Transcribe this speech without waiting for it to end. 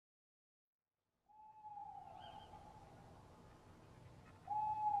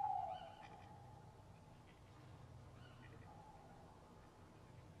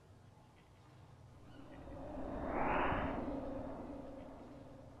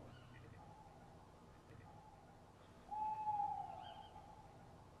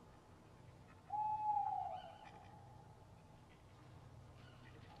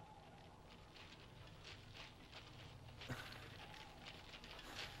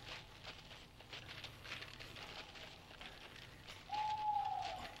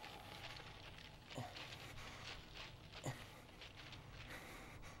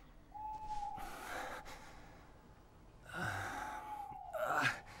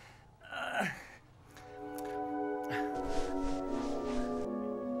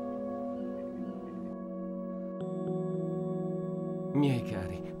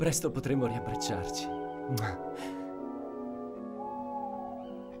Presto potremo riabbracciarci.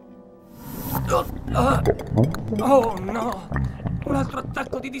 Oh no! Un altro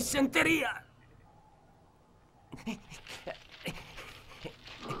attacco di dissenteria!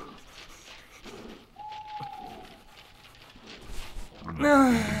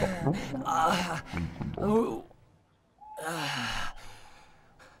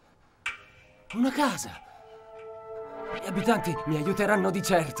 Una casa! Gli abitanti mi aiuteranno di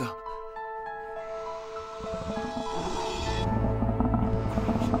certo!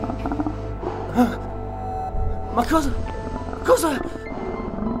 Ma cosa? Cosa?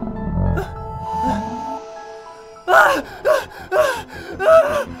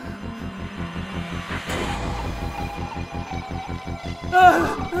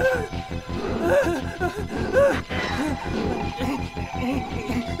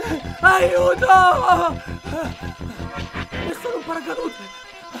 Aiuto! È solo un paracadute!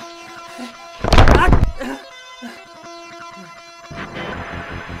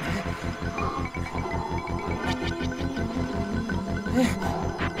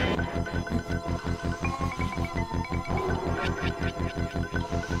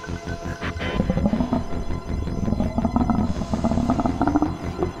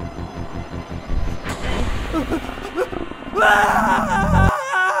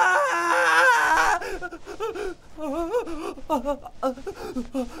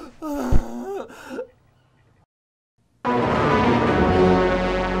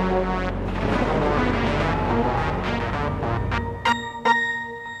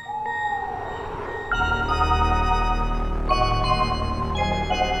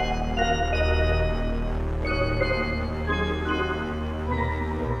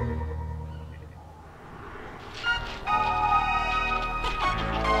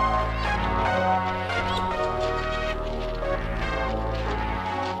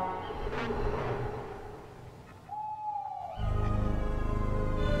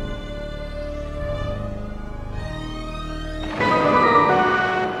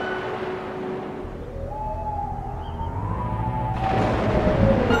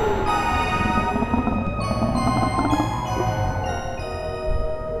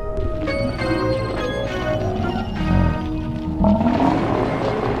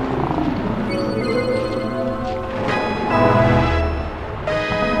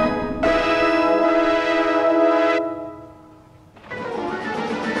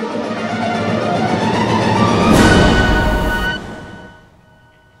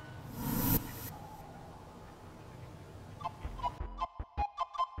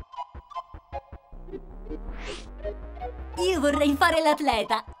 Io vorrei fare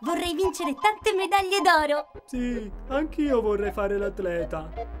l'atleta. Vorrei vincere tante medaglie d'oro. Sì, anch'io vorrei fare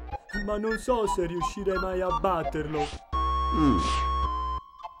l'atleta. Ma non so se riuscirei mai a batterlo.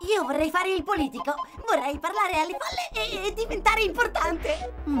 Io vorrei fare il politico. Vorrei parlare alle folle e diventare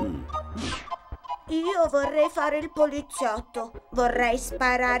importante. Io vorrei fare il poliziotto. Vorrei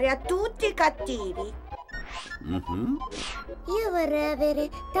sparare a tutti i cattivi. Io vorrei avere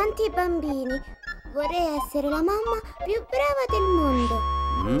tanti bambini. Vorrei essere la mamma più brava del mondo.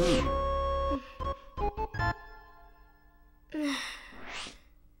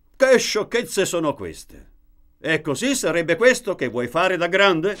 Che sciocchezze sono queste? E così sarebbe questo che vuoi fare da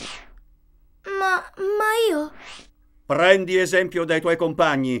grande? Ma io... Prendi esempio dai tuoi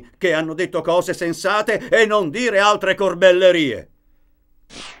compagni, che hanno detto cose sensate, e non dire altre corbellerie.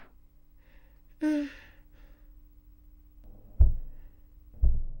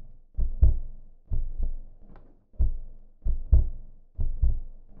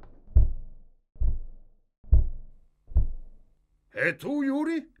 E tu,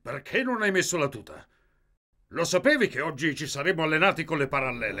 Yuri? Perché non hai messo la tuta? Lo sapevi che oggi ci saremmo allenati con le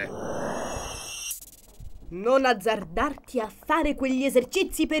parallele? Non azzardarti a fare quegli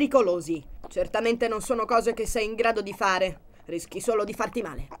esercizi pericolosi. Certamente non sono cose che sei in grado di fare. Rischi solo di farti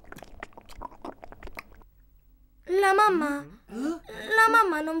male. La mamma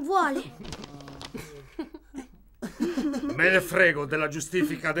non vuole. Me ne frego della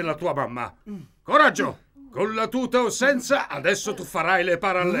giustifica della tua mamma. Coraggio! Con la tuta o senza, adesso tu farai le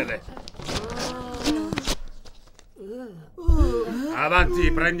parallele.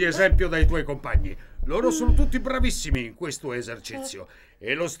 Avanti, prendi esempio dai tuoi compagni. Loro sono tutti bravissimi in questo esercizio.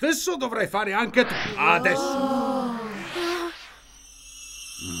 E lo stesso dovrai fare anche tu, adesso.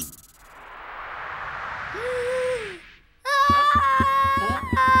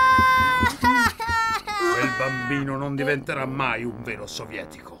 Quel bambino non diventerà mai un vero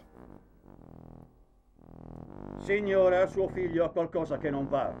sovietico. Signora, suo figlio ha qualcosa che non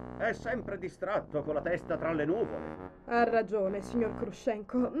va. È sempre distratto con la testa tra le nuvole. Ha ragione, signor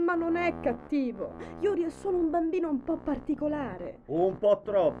Krushenko, ma non è cattivo. Yuri è solo un bambino un po' particolare. Un po'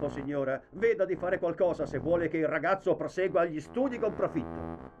 troppo, signora. Veda di fare qualcosa se vuole che il ragazzo prosegua gli studi con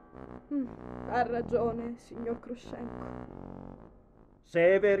profitto. Ha ragione, signor Krushenko.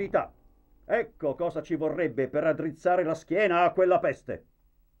 Severità. Ecco cosa ci vorrebbe per raddrizzare la schiena a quella peste.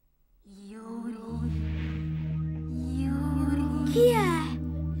 Yuri. Chi è?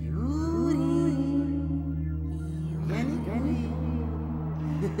 Yuri. Vieni qui.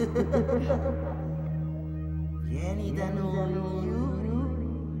 Vieni da noi,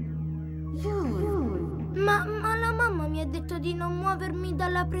 Yuri. Ma la mamma mi ha detto di non muovermi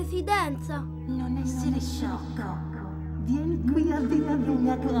dalla presidenza. Non essere sciocco. Vieni qui a dirmi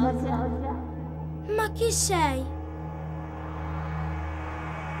una cosa. Ma chi sei?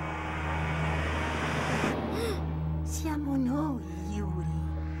 Siamo noi, Yuri.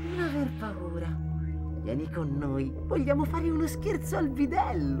 Non aver paura. Vieni con noi. Vogliamo fare uno scherzo al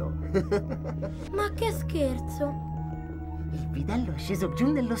bidello. Ma che scherzo? Il bidello è sceso giù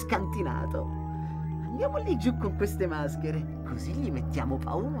nello scantinato. Andiamo lì giù con queste maschere, così gli mettiamo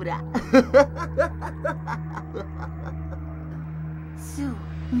paura. Su,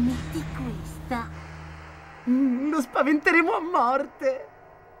 metti questa. Lo spaventeremo a morte.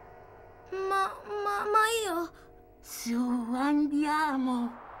 Ma io... Su,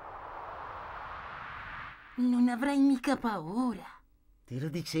 andiamo. Non avrai mica paura. Te lo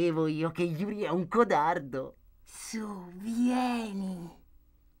dicevo io che Yuri è un codardo. Su, vieni.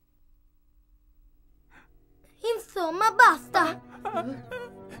 Insomma, basta! E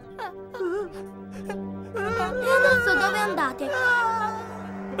adesso dove andate?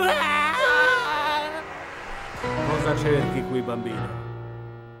 Cosa cerchi qui, bambino?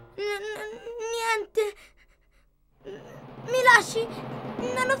 Niente. Mi lasci?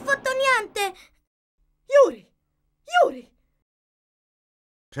 Non ho fatto niente. Yuri! Yuri!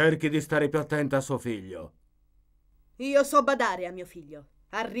 Cerchi di stare più attenta a suo figlio. Io so badare a mio figlio.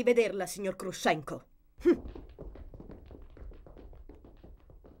 Arrivederla, signor Krushenko.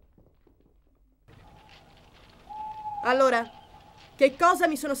 Allora, che cosa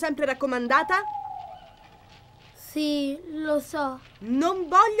mi sono sempre raccomandata? Sì, lo so. Non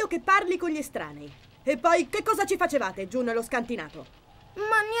voglio che parli con gli estranei. E poi, che cosa ci facevate giù nello scantinato?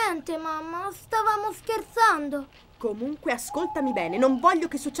 Ma niente, mamma, stavamo scherzando. Comunque, ascoltami bene, non voglio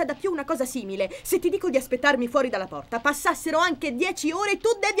che succeda più una cosa simile. Se ti dico di aspettarmi fuori dalla porta, passassero anche 10 ore, tu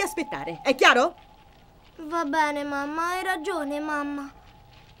devi aspettare. È chiaro? Va bene, mamma, hai ragione, mamma.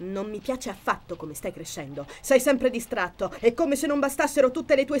 Non mi piace affatto come stai crescendo. Sei sempre distratto. È come se non bastassero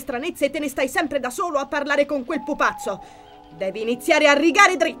tutte le tue stranezze e te ne stai sempre da solo a parlare con quel pupazzo. Devi iniziare a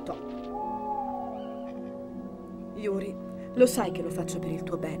rigare dritto. Yuri, lo sai che lo faccio per il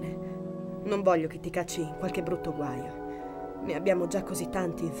tuo bene. Non voglio che ti cacci in qualche brutto guaio. Ne abbiamo già così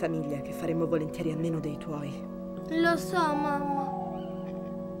tanti in famiglia che faremmo volentieri a meno dei tuoi. Lo so,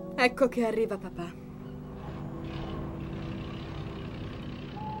 mamma. Ecco che arriva papà.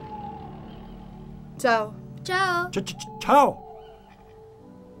 Ciao. Ciao. Ciao!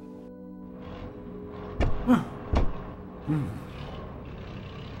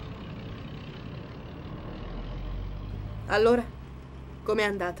 Allora, com'è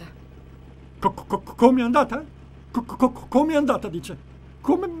andata? Come è andata? Come è andata, dice?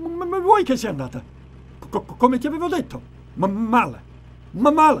 Come vuoi che sia andata? Come ti avevo detto? Ma male!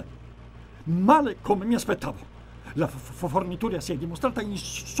 Male come mi aspettavo. La fornitura si è dimostrata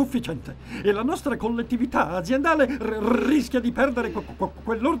insufficiente e la nostra collettività aziendale rischia di perdere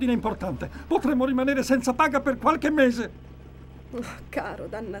quell'ordine importante. Potremmo rimanere senza paga per qualche mese. Oh, caro,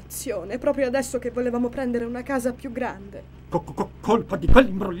 dannazione, è proprio adesso che volevamo prendere una casa più grande. Colpa di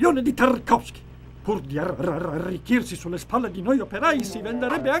quell'imbroglione di Tarkovsky. Pur di arricchirsi sulle spalle di noi operai, si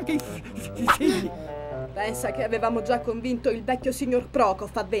venderebbe anche i figli. Pensa che avevamo già convinto il vecchio signor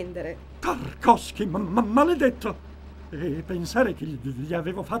Prokov a vendere. Tarkovsky, maledetto! E pensare che gli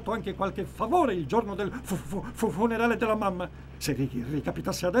avevo fatto anche qualche favore il giorno del funerale della mamma. Se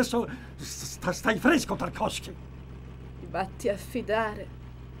ricapitasse adesso, stai fresco, Tarkovsky. Vatti a fidare.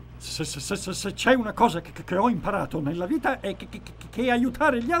 Se c'è una cosa che ho imparato nella vita è che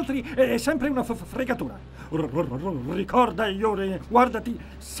aiutare gli altri è sempre una fregatura. Ricorda, Yuri, guardati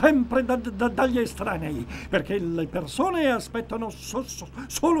sempre dagli estranei, perché le persone aspettano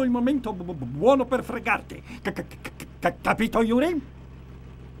solo il momento buono per fregarti. Capito, Yuri?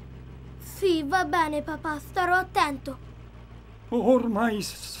 Sì, va bene, papà, starò attento. Ormai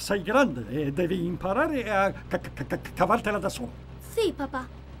sei grande e devi imparare a cavartela da solo. Sì,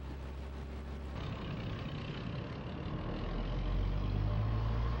 papà.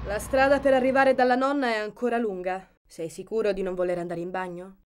 La strada per arrivare dalla nonna è ancora lunga. Sei sicuro di non voler andare in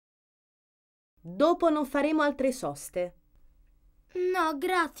bagno? Dopo non faremo altre soste. No,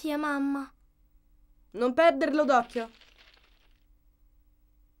 grazie, mamma. Non perderlo d'occhio.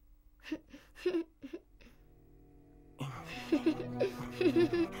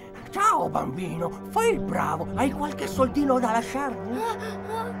 Ciao bambino, fai il bravo. Hai qualche soldino da lasciarmi?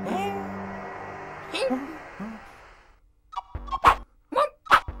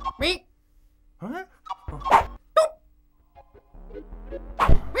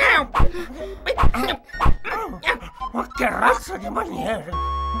 Ma che razza di maniere!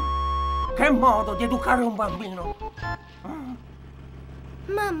 Che modo di educare un bambino!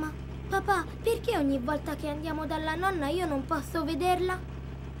 Mamma, papà, perché ogni volta che andiamo dalla nonna io non posso vederla?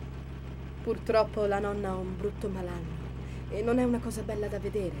 Purtroppo la nonna ha un brutto malanno e non è una cosa bella da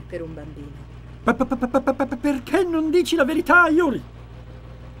vedere per un bambino. Perché non dici la verità, Yuri?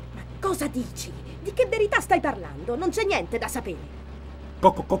 Ma cosa dici? Di che verità stai parlando? Non c'è niente da sapere.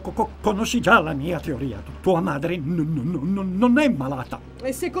 Conosci già la mia teoria. Tua madre non è malata.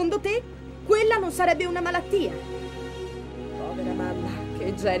 E secondo te, quella non sarebbe una malattia? Povera mamma,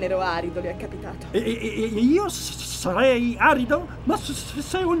 che genero arido le è capitato. E io sarei arido? Ma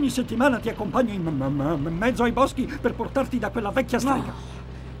se ogni settimana ti accompagno in mezzo ai boschi per portarti da quella vecchia strega. No.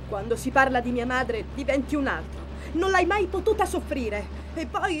 Quando si parla di mia madre, diventi un altro. Non l'hai mai potuta soffrire. E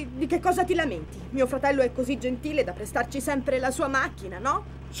poi, di che cosa ti lamenti? Mio fratello è così gentile da prestarci sempre la sua macchina, no?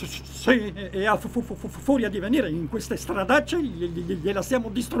 Sì, e a furia di venire in queste stradacce gliela stiamo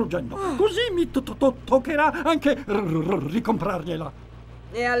distruggendo. Così mi toccherà anche ricomprargliela.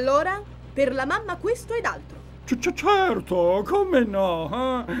 E allora? Per la mamma questo ed altro. Certo, come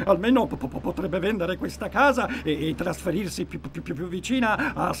no? Almeno potrebbe vendere questa casa e trasferirsi più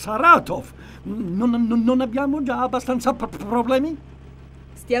vicina a Saratov. Non abbiamo già abbastanza problemi?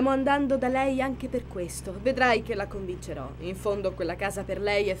 Stiamo andando da lei anche per questo. Vedrai che la convincerò. In fondo quella casa per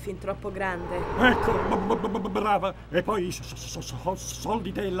lei è fin troppo grande. Ecco, brava. E poi i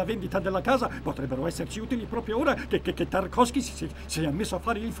soldi della vendita della casa potrebbero esserci utili proprio ora che Tarkovsky si è messo a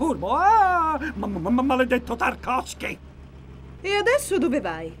fare il furbo. Ah, maledetto Tarkovsky! E adesso dove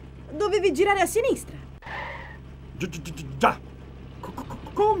vai? Dovevi girare a sinistra. Già.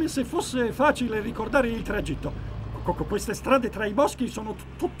 Come se fosse facile ricordare il tragitto. Queste strade tra i boschi sono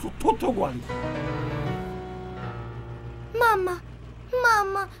tutte uguali. Mamma,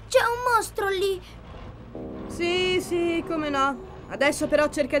 c'è un mostro lì. Sì, come no. Adesso però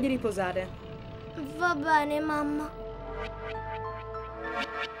cerca di riposare. Va bene, mamma.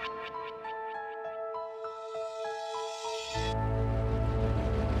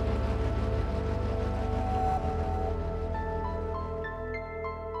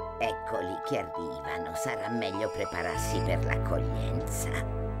 Eccoli che arrivano, sarà meglio prepararsi per l'accoglienza.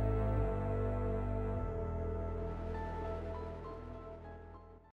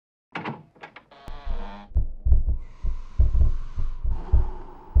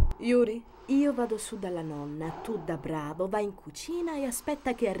 Yuri, io vado su dalla nonna, tu da bravo vai in cucina e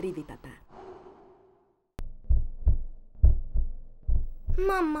aspetta che arrivi papà.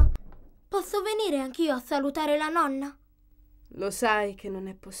 Mamma, posso venire anch'io a salutare la nonna? Lo sai che non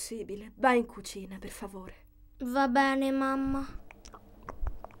è possibile. Vai in cucina, per favore. Va bene, mamma.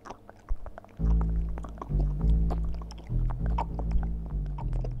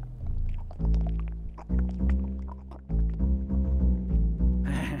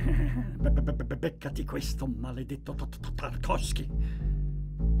 Beccati questo, maledetto Tarkovsky.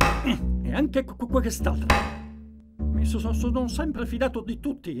 E anche quest'altro. Mi sono sempre fidato di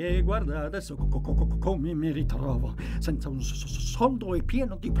tutti e guarda adesso come mi ritrovo, senza un soldo e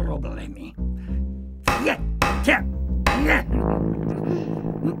pieno di problemi.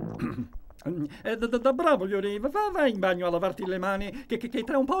 Da bravo, Yuri, vai in bagno a lavarti le mani, che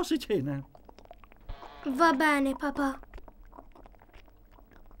tra un po' si cena. Va bene, papà.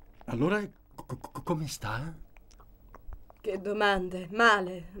 Allora, come sta? Che domande.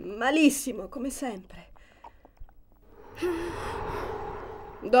 Male, malissimo, come sempre.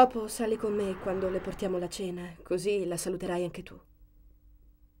 Dopo sali con me quando le portiamo la cena, così la saluterai anche tu.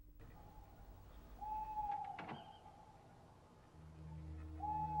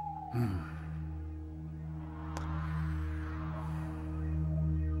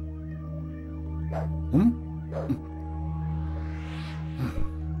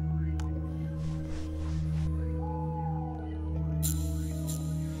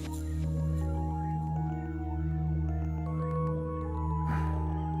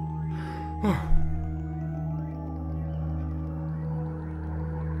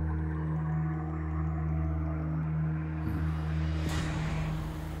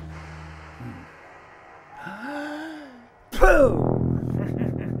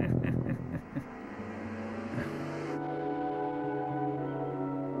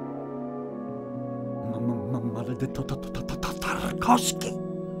 Maledetto Tarkovsky.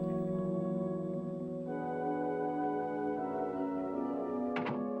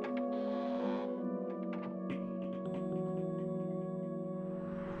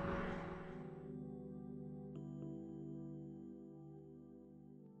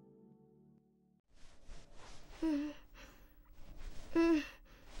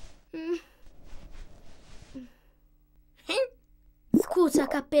 Scusa,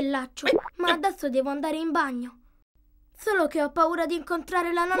 Cappellaccio, ma adesso devo andare in bagno. Solo che ho paura di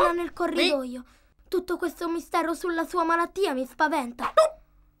incontrare la nonna nel corridoio. Tutto questo mistero sulla sua malattia mi spaventa.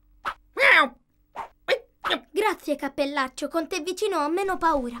 Grazie, Cappellaccio, con te vicino ho meno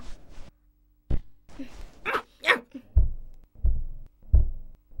paura.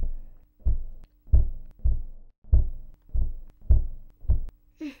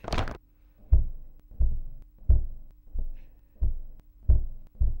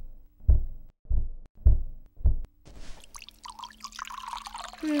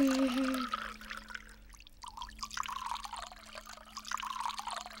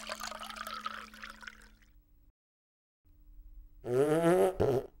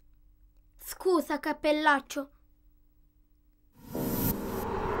 Scusa, Cappellaccio.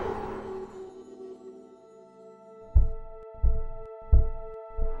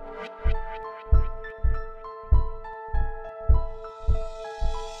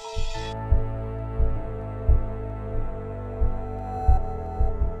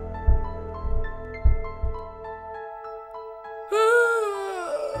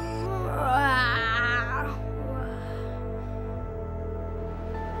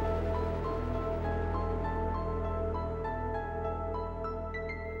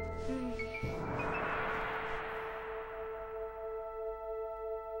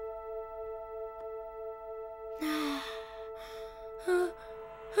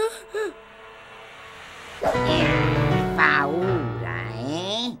 Paura,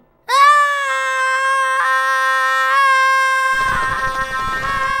 eh?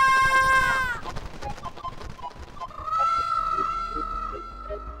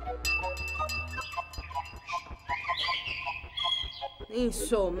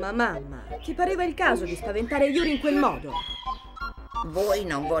 Insomma, mamma, ti pareva il caso di spaventare Yuri in quel modo? Voi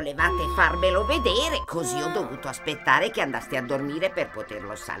non volevate farmelo vedere, così ho dovuto aspettare che andaste a dormire per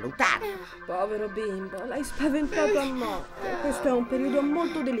poterlo salutare. Povero bimbo, l'hai spaventato a morte. Questo è un periodo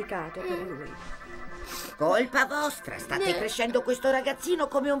molto delicato per lui. Colpa vostra, state crescendo questo ragazzino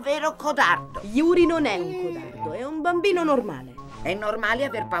come un vero codardo. Yuri non è un codardo, è un bambino normale. È normale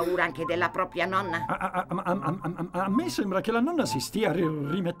aver paura anche della propria nonna? A me sembra che la nonna si stia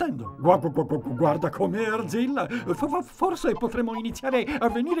rimettendo. Guarda come arzilla. Forse potremmo iniziare a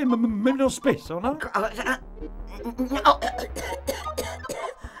venire meno spesso, no? Cosa? No.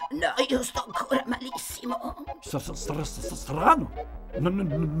 No, io sto ancora malissimo. Strano.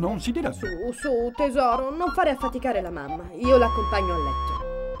 Non si dirà. Su, tesoro, non fare affaticare la mamma. Io l'accompagno a letto.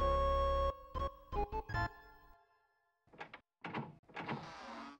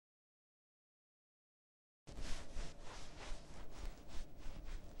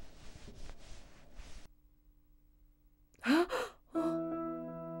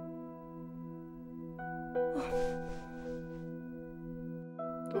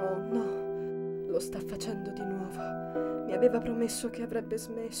 Oh no, lo sta facendo di nuovo. Mi aveva promesso che avrebbe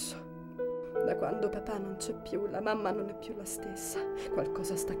smesso. Da quando papà non c'è più, la mamma non è più la stessa.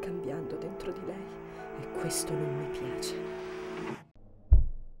 Qualcosa sta cambiando dentro di lei e questo non mi piace.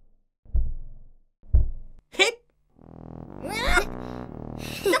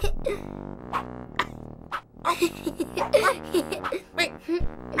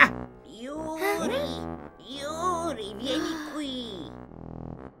 Yuri, vieni qui.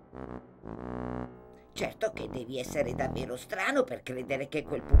 Certo che devi essere davvero strano per credere che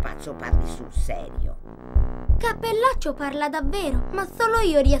quel pupazzo parli sul serio. Cappellaccio parla davvero, ma solo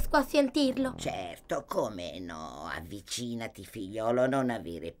io riesco a sentirlo. Certo, come no? Avvicinati, figliolo, non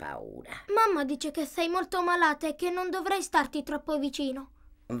avere paura. Mamma dice che sei molto malata e che non dovrei starti troppo vicino.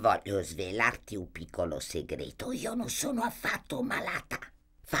 Voglio svelarti un piccolo segreto. Io non sono affatto malata.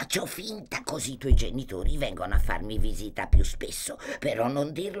 Faccio finta, così i tuoi genitori vengono a farmi visita più spesso. Però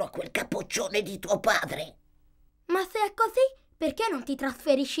non dirlo a quel capoccione di tuo padre. Ma se è così, perché non ti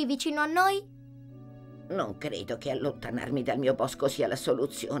trasferisci vicino a noi? Non credo che allontanarmi dal mio bosco sia la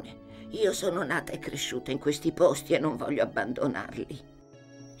soluzione. Io sono nata e cresciuta in questi posti e non voglio abbandonarli.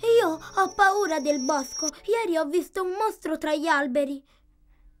 Io ho paura del bosco. Ieri ho visto un mostro tra gli alberi.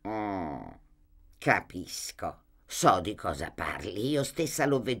 Capisco. So di cosa parli, io stessa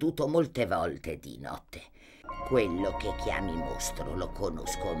l'ho veduto molte volte di notte. Quello che chiami mostro lo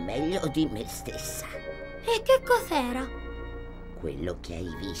conosco meglio di me stessa. E che cos'era? Quello che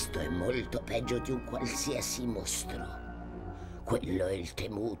hai visto è molto peggio di un qualsiasi mostro. Quello è il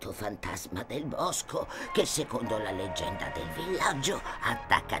temuto fantasma del bosco che, secondo la leggenda del villaggio,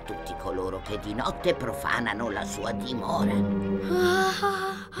 attacca tutti coloro che di notte profanano la sua dimora.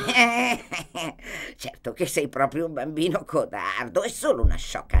 Certo che sei proprio un bambino codardo, è solo una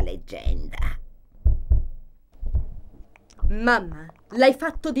sciocca leggenda. Mamma, l'hai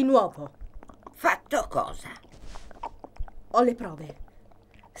fatto di nuovo. Fatto cosa? Ho le prove.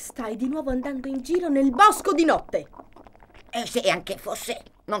 Stai di nuovo andando in giro nel bosco di notte. E se anche fosse,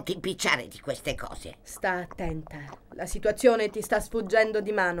 non ti impicciare di queste cose. Sta attenta, la situazione ti sta sfuggendo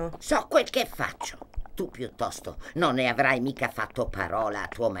di mano. So quel che faccio. Tu piuttosto non ne avrai mica fatto parola a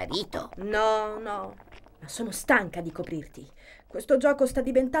tuo marito? No, ma sono stanca di coprirti. Questo gioco sta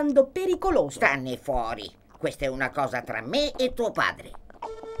diventando pericoloso. Stanne fuori. Questa è una cosa tra me e tuo padre.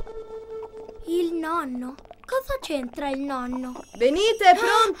 Il nonno? Cosa c'entra il nonno? Venite,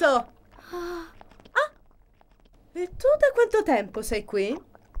 pronto! E tu da quanto tempo sei qui?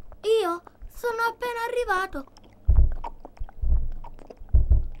 Io sono appena arrivato.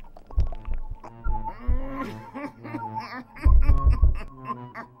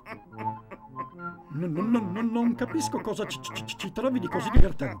 Non capisco cosa ci trovi di così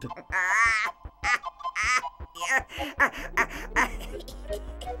divertente.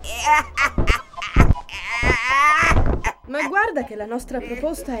 Ma guarda che la nostra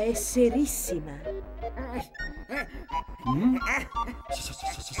proposta è serissima.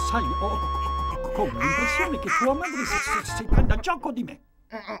 Sai, ho come l'impressione che tua madre si prenda gioco di me.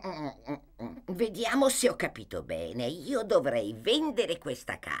 Vediamo se ho capito bene. Io dovrei vendere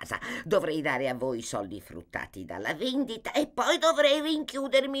questa casa, dovrei dare a voi i soldi fruttati dalla vendita e poi dovrei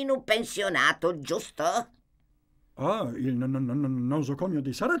rinchiudermi in un pensionato, giusto? Ah, il nosocomio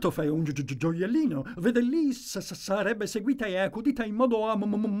di Saratov è un gioiellino. Vede lì, sarebbe seguita e accudita in modo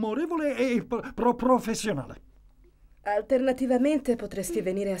amorevole e professionale. Alternativamente potresti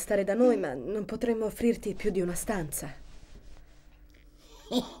venire a stare da noi, ma non potremmo offrirti più di una stanza.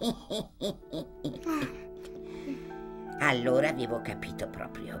 Allora avevo capito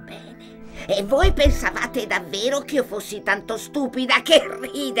proprio bene. E voi pensavate davvero che io fossi tanto stupida? Che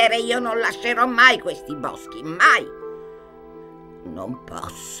ridere! Io non lascerò mai questi boschi, mai! Non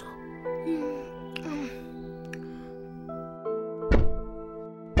posso.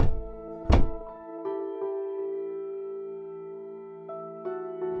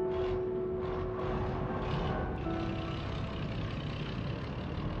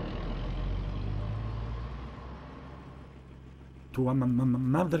 Tua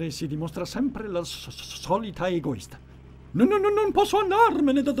madre si dimostra sempre la solita egoista. Non posso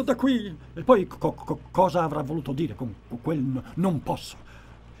andarmene da qui. E poi cosa avrà voluto dire con quel non posso?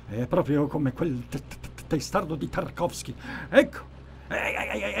 È proprio come quel testardo di Tarkovsky.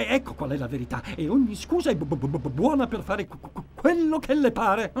 Ecco qual è la verità. E ogni scusa è buona per fare quello che le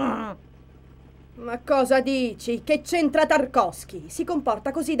pare. Ma cosa dici? Che c'entra Tarkovsky? Si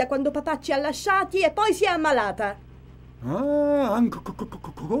comporta così da quando papà ci ha lasciati e poi si è ammalata. Ah,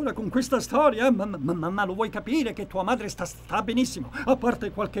 ancora con questa storia? Ma lo vuoi capire che tua madre sta benissimo? A parte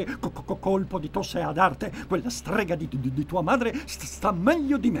qualche colpo di tosse ad arte, quella strega di tua madre sta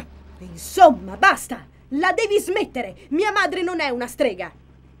meglio di me. Insomma, basta! La devi smettere! Mia madre non è una strega!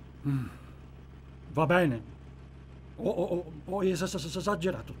 Va bene. Ho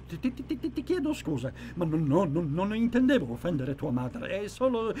esagerato. Ti chiedo scusa, ma non intendevo offendere tua madre. È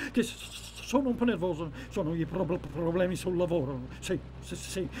solo che sono un po' nervoso. Sono i problemi sul lavoro. Sì,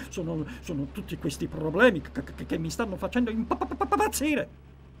 sono tutti questi problemi che mi stanno facendo impazzire.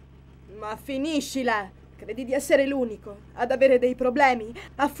 Ma finiscila! Credi di essere l'unico ad avere dei problemi?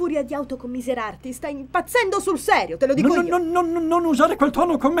 A furia di autocommiserarti, stai impazzendo sul serio, te lo dico io. Non usare quel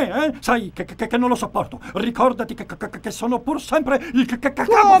tono con me, eh? Sai che non lo sopporto. Ricordati che sono pur sempre il capo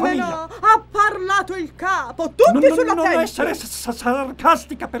famiglia. No? Ha parlato il capo, tutti sull'attenti. Non essere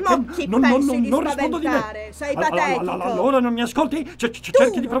sarcastica perché non rispondo di me. Sei patetico. Allora non mi ascolti?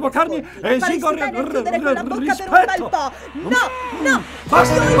 Cerchi di provocarmi e esigo rispetto. No!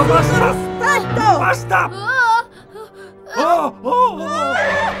 Basta!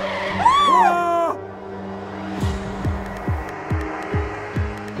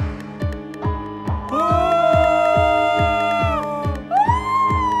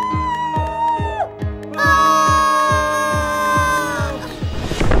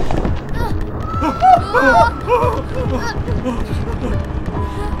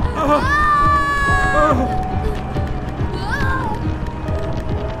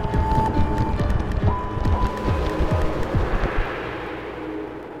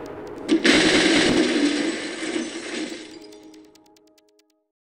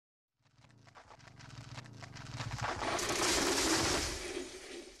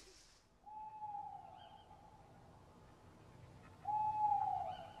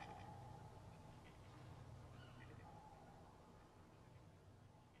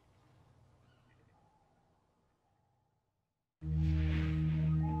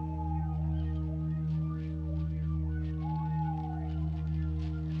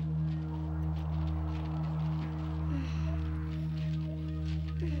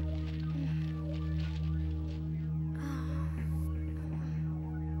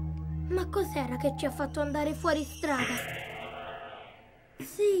 Ma cos'era che ci ha fatto andare fuori strada?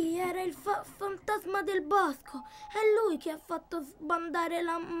 Sì, era il fantasma del bosco. È lui che ha fatto sbandare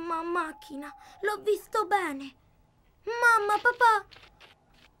la macchina. L'ho visto bene. Mamma, papà!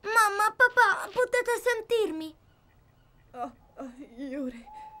 Mamma, papà, potete sentirmi? Oh, Yuri,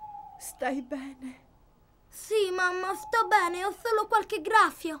 stai bene? Sì, mamma, sto bene, ho solo qualche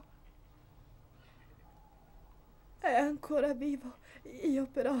graffio. È ancora vivo. Io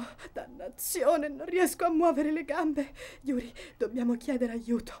però, dannazione, non riesco a muovere le gambe. Yuri, dobbiamo chiedere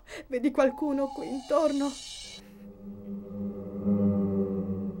aiuto. Vedi qualcuno qui intorno?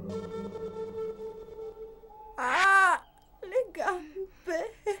 Ah, le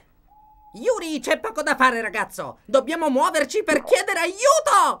gambe. Yuri, c'è poco da fare, ragazzo. Dobbiamo muoverci per chiedere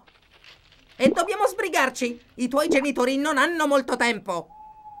aiuto. E dobbiamo sbrigarci. I tuoi genitori non hanno molto tempo.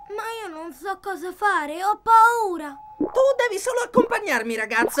 Ma io non so cosa fare, ho paura. Tu devi solo accompagnarmi,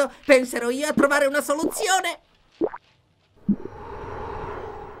 ragazzo. Penserò io a trovare una soluzione.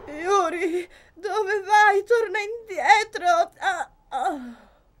 Yuri, dove vai? Torna indietro.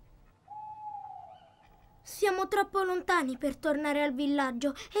 Siamo troppo lontani per tornare al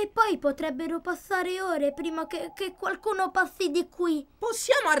villaggio e poi potrebbero passare ore prima che qualcuno passi di qui.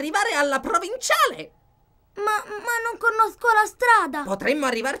 Possiamo arrivare alla provinciale. Ma non conosco la strada. Potremmo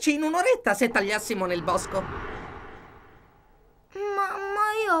arrivarci in un'oretta se tagliassimo nel bosco.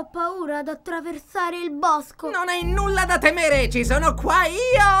 Ma io ho paura ad attraversare il bosco. Non hai nulla da temere, ci sono qua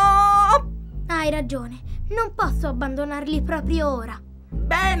io! Hai ragione, non posso abbandonarli proprio ora.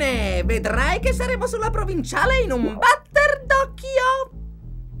 Bene, vedrai che saremo sulla provinciale in un batter d'occhio.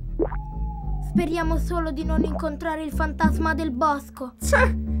 Speriamo solo di non incontrare il fantasma del bosco.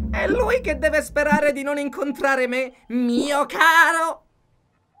 È lui che deve sperare di non incontrare me, mio caro.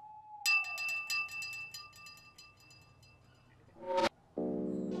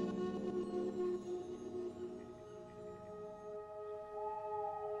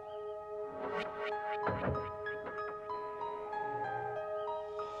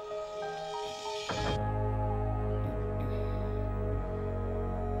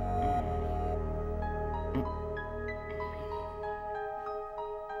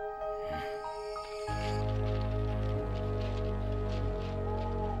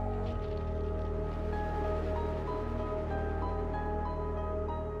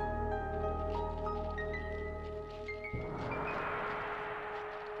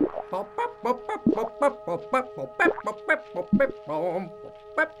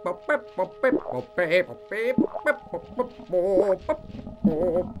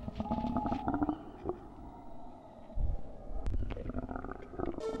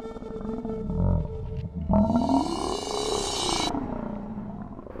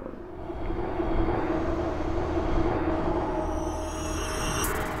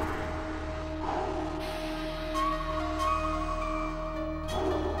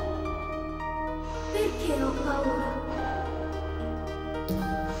 Perché ho paura?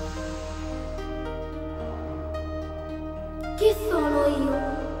 Chi sono io?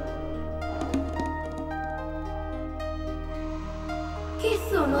 Chi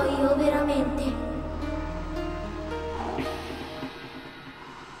sono io veramente?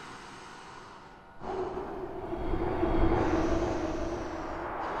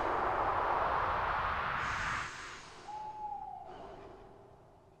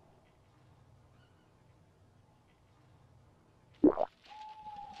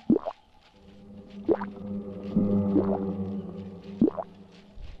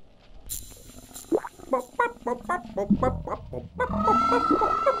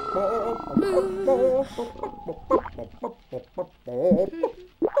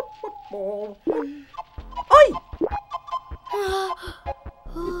 Oi!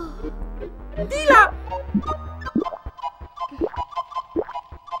 Di là!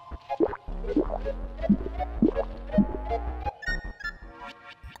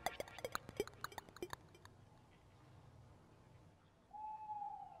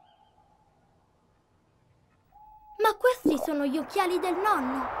 Ma questi sono gli occhiali del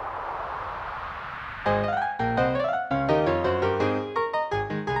nonno.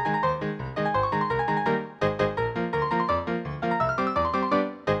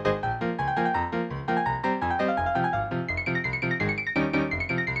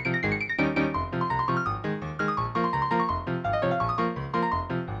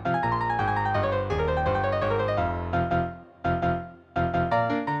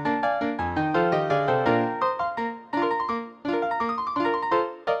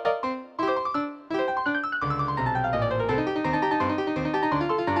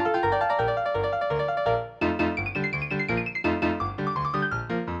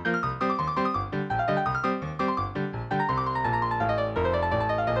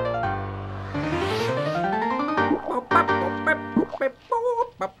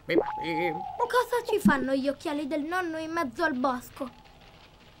 Cosa ci fanno gli occhiali del nonno in mezzo al bosco?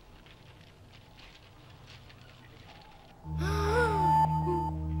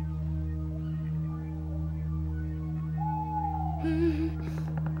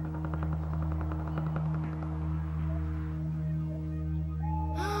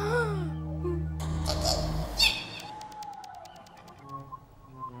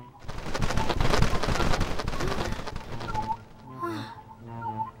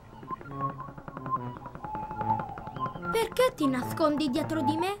 Perché ti nascondi dietro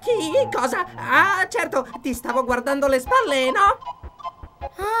di me? Chi? Cosa? Ah, certo, ti stavo guardando le spalle, no?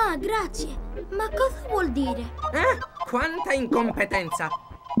 Ah, grazie. Ma cosa vuol dire? Quanta incompetenza!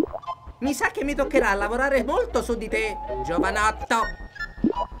 Mi sa che mi toccherà lavorare molto su di te, giovanotto.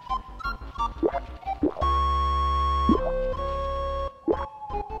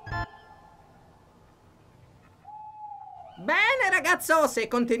 Bene, ragazzo, se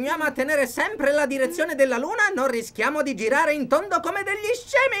continuiamo a tenere sempre la direzione della luna, non rischiamo di girare in tondo come degli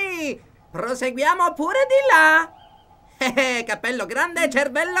scemi! Proseguiamo pure di là! Cappello grande,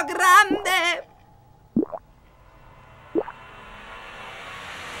 cervello grande!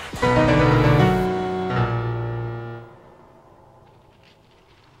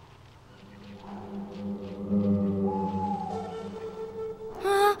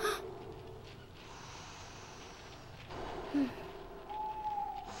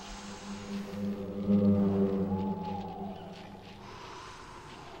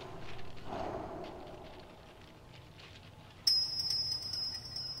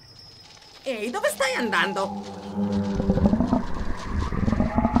 Ehi, dove stai andando?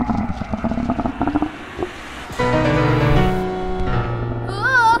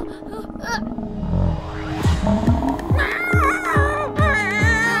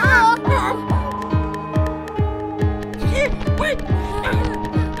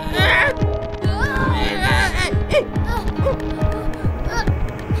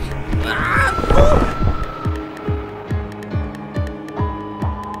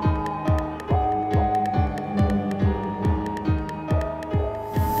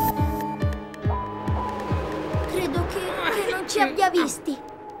 Visti.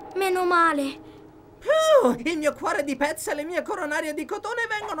 Meno male. Il mio cuore di pezza e le mie coronarie di cotone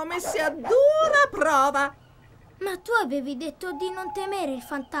vengono messe a dura prova. Ma tu avevi detto di non temere il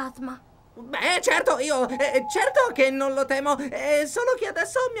fantasma. Beh, certo, certo che non lo temo, solo che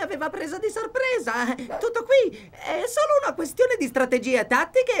adesso mi aveva presa di sorpresa. Tutto qui, è solo una questione di strategie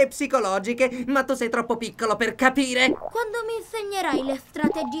tattiche e psicologiche, ma tu sei troppo piccolo per capire. Quando mi insegnerai le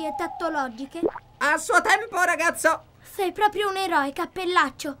strategie tattologiche? A suo tempo, ragazzo. Sei proprio un eroe,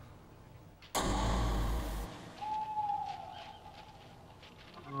 Cappellaccio.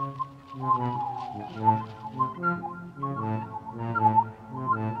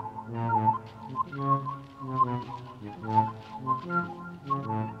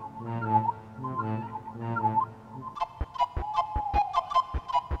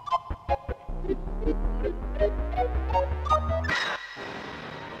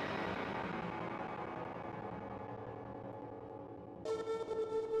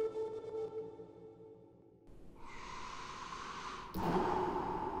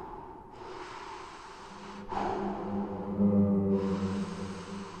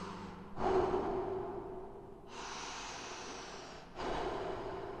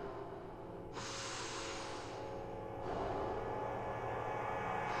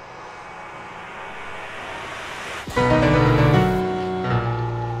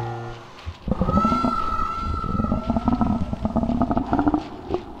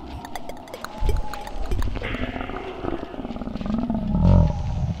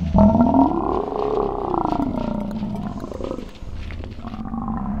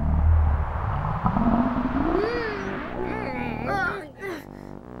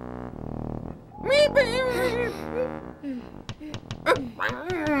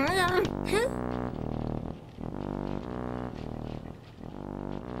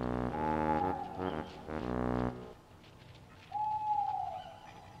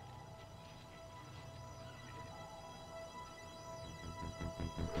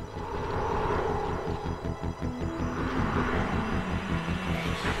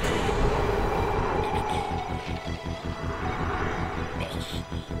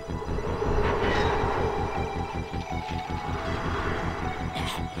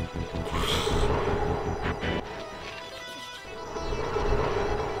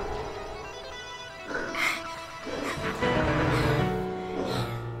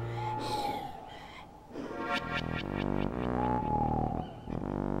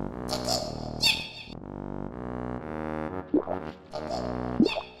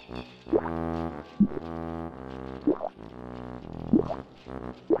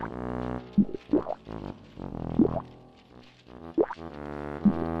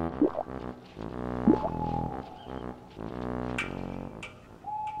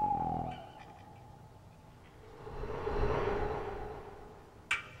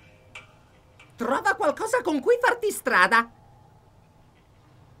 Trova qualcosa con cui farti strada.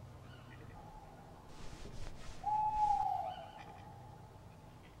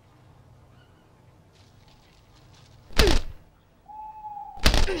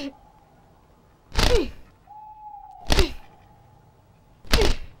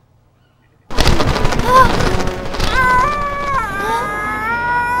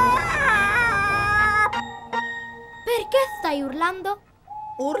 Perché stai urlando?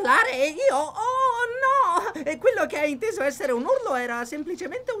 Urlare io? Oh no! E quello che hai inteso essere un urlo era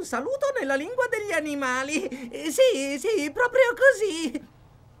semplicemente un saluto nella lingua degli animali. Sì, proprio così.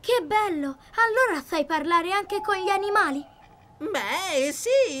 Che bello! Allora sai parlare anche con gli animali? Beh,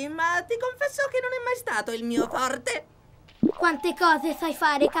 sì, ma ti confesso che non è mai stato il mio forte. Quante cose sai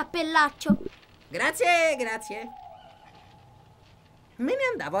fare, Cappellaccio? Grazie. Me ne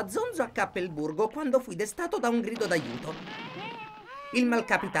andavo a zonzo a Cappelburgo quando fui destato da un grido d'aiuto. Il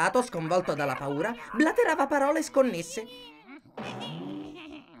malcapitato, sconvolto dalla paura, blaterava parole sconnesse.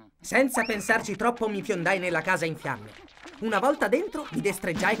 Senza pensarci troppo mi fiondai nella casa in fiamme. Una volta dentro mi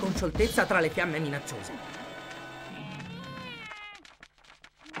destreggiai con scioltezza tra le fiamme minacciose.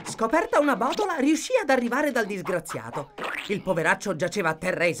 Scoperta una botola, riuscii ad arrivare dal disgraziato. Il poveraccio giaceva a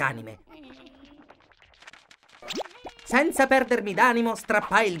terra esanime. Senza perdermi d'animo,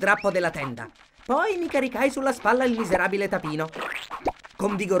 strappai il drappo della tenda. Poi mi caricai sulla spalla il miserabile tapino.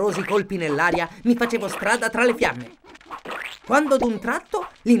 Con vigorosi colpi nell'aria mi facevo strada tra le fiamme. Quando d'un tratto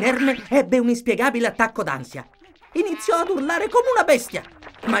l'inerme ebbe un inspiegabile attacco d'ansia. Iniziò ad urlare come una bestia,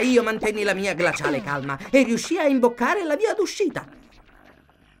 ma io mantenni la mia glaciale calma e riuscii a imboccare la via d'uscita.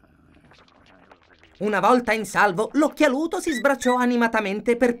 Una volta in salvo, l'occhialuto si sbracciò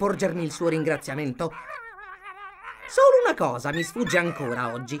animatamente per porgermi il suo ringraziamento. Solo una cosa mi sfugge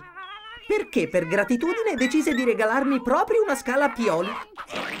ancora oggi. Perché per gratitudine decise di regalarmi proprio una scala a pioli.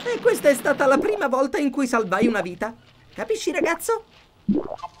 E questa è stata la prima volta in cui salvai una vita. Capisci, ragazzo?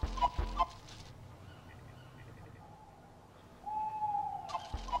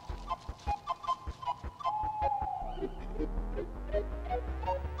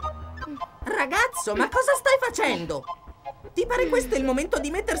 Ragazzo, ma cosa stai facendo? Ti pare questo il momento di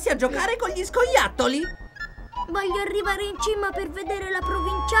mettersi a giocare con gli scoiattoli? Voglio arrivare in cima per vedere la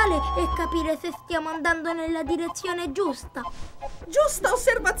provinciale e capire se stiamo andando nella direzione giusta. Giusta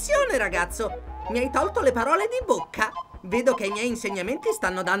osservazione, ragazzo. Mi hai tolto le parole di bocca. Vedo che i miei insegnamenti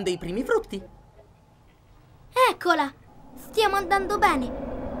stanno dando i primi frutti. Eccola! Stiamo andando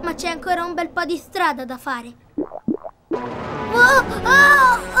bene, ma c'è ancora un bel po' di strada da fare.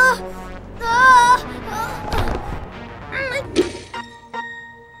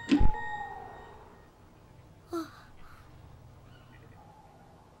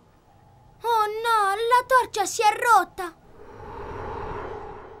 Oh no, la torcia si è rotta!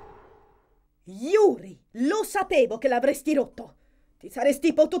 Yuri, lo sapevo che l'avresti rotto! Ti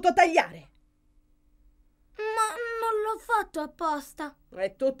saresti potuto tagliare! Ma non l'ho fatto apposta!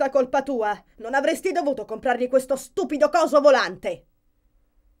 È tutta colpa tua! Non avresti dovuto comprargli questo stupido coso volante!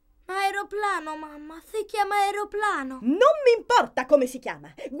 Aeroplano, mamma, si chiama aeroplano. Non mi importa come si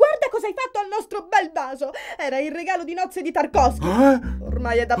chiama. Guarda cosa hai fatto al nostro bel vaso. Era il regalo di nozze di Tarkovsky.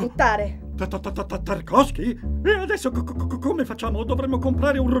 Ormai è da buttare. Tarkovsky? E adesso come facciamo? Dovremmo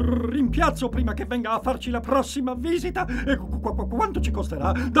comprare un rimpiazzo prima che venga a farci la prossima visita? E quanto ci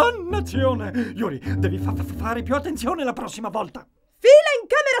costerà? Dannazione! Yuri, devi fare più attenzione la prossima volta. Fila in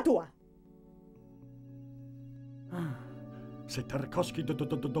camera tua. Se Tarkovsky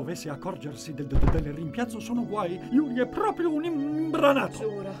dovesse accorgersi del rimpiazzo sono guai. Yuri è proprio un imbranato.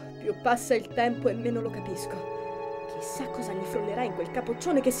 Giuro, più passa il tempo e meno lo capisco. Chissà cosa gli frullerà in quel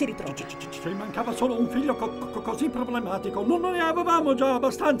capoccione che si ritrova. Ci mancava solo un figlio così problematico. Non ne avevamo già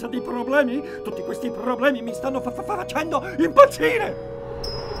abbastanza di problemi? Tutti questi problemi mi stanno facendo impazzire.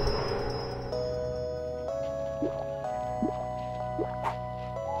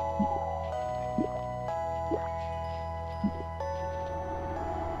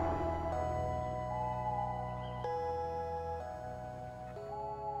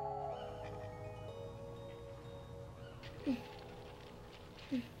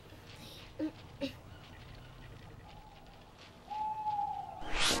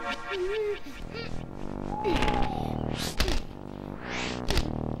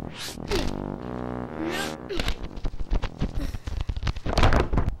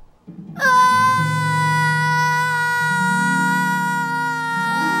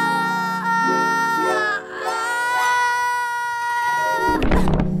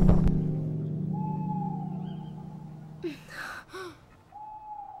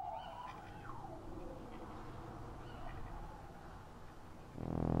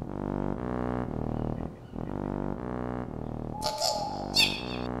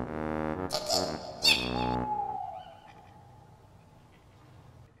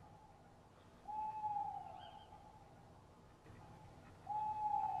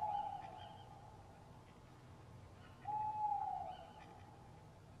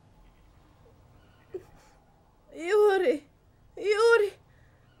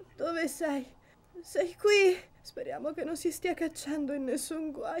 sei? Sei qui? Speriamo che non si stia cacciando in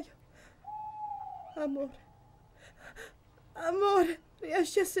nessun guaio. Amore. Amore,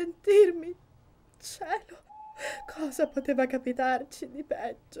 riesci a sentirmi? Cielo, cosa poteva capitarci di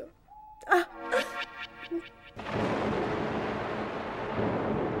peggio? Ah!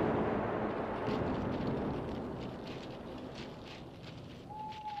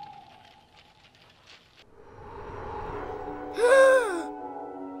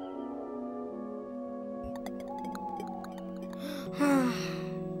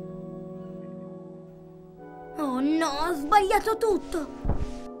 Oh no, ho sbagliato tutto!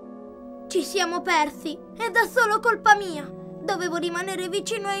 Ci siamo persi, è da solo colpa mia! Dovevo rimanere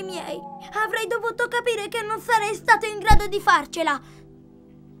vicino ai miei! Avrei dovuto capire che non sarei stato in grado di farcela!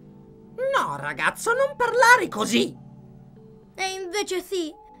 No, ragazzo, non parlare così! E invece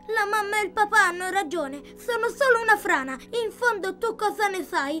sì! La mamma e il papà hanno ragione, sono solo una frana. In fondo tu cosa ne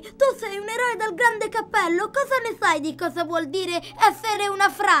sai? Tu sei un eroe dal grande cappello, cosa ne sai di cosa vuol dire essere una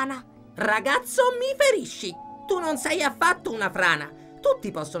frana? Ragazzo, mi ferisci! Tu non sei affatto una frana!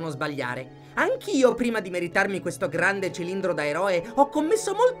 Tutti possono sbagliare. Anch'io, prima di meritarmi questo grande cilindro da eroe, ho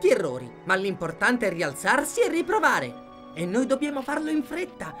commesso molti errori. Ma l'importante è rialzarsi e riprovare. E noi dobbiamo farlo in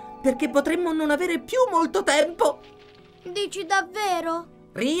fretta, perché potremmo non avere più molto tempo. Dici davvero?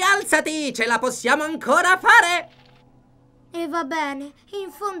 Rialzati, ce la possiamo ancora fare! E va bene, in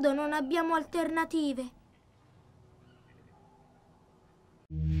fondo non abbiamo alternative.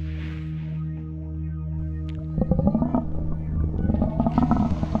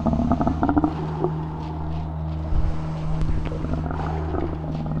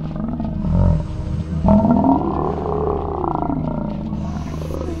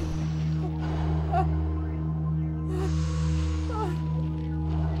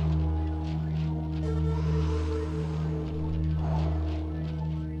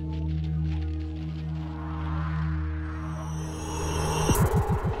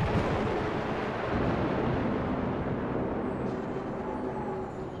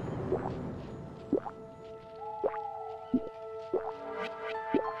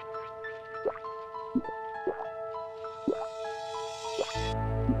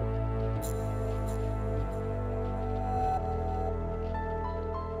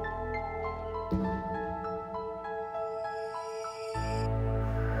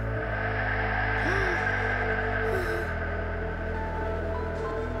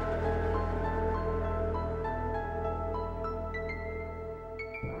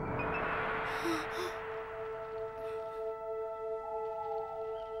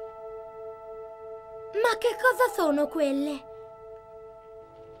 Ma che cosa sono quelle?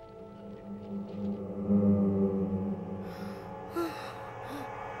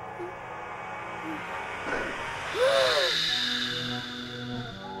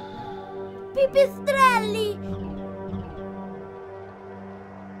 Pipistrelli!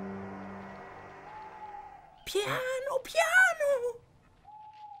 Piano, piano!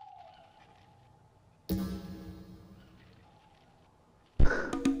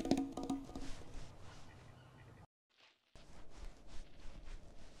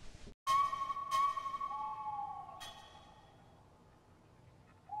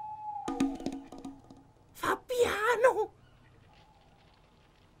 Fa piano!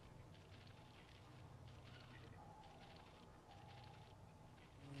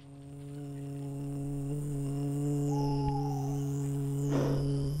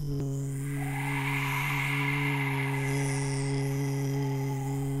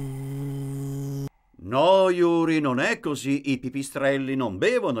 No, Yuri, non è così. I pipistrelli non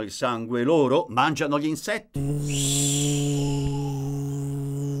bevono il sangue loro, mangiano gli insetti.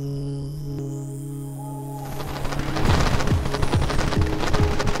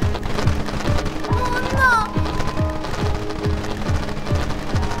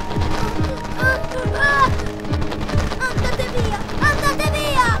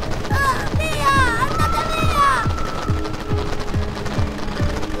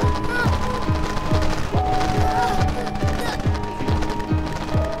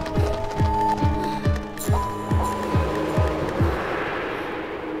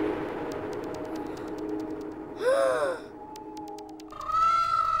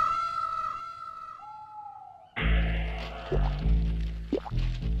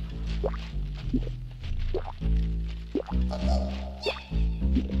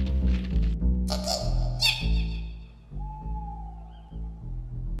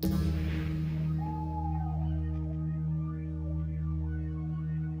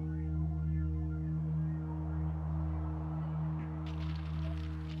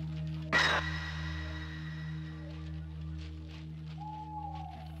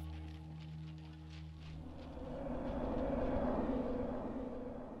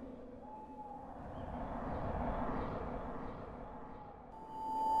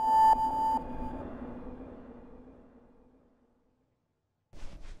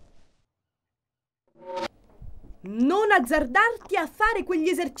 Non azzardarti a fare quegli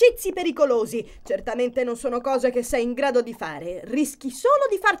esercizi pericolosi. Certamente non sono cose che sei in grado di fare. Rischi solo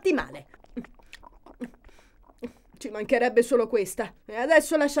di farti male. Ci mancherebbe solo questa. E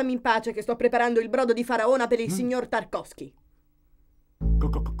adesso lasciami in pace che sto preparando il brodo di faraona per il signor Tarkovsky.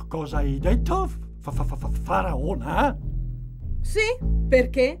 Cosa hai detto? Faraona? Sì?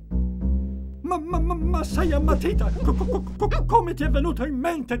 Perché? Ma sei ammattita! Come ti è venuto in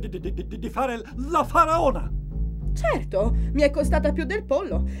mente di fare la faraona? Certo, mi è costata più del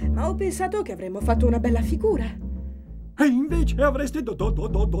pollo, ma ho pensato che avremmo fatto una bella figura. E invece avresti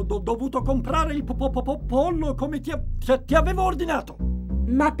dovuto comprare il pollo come ti avevo ordinato.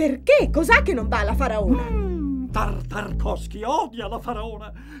 Ma perché? Cos'ha che non va la faraona? Tarkovsky odia la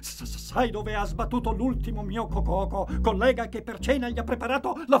faraona. Sai dove ha sbattuto l'ultimo mio collega che per cena gli ha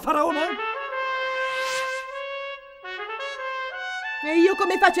preparato la faraona? E io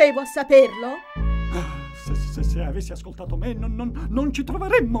come facevo a saperlo? Se avessi ascoltato me, non ci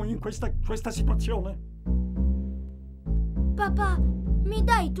troveremmo in questa situazione. Papà, mi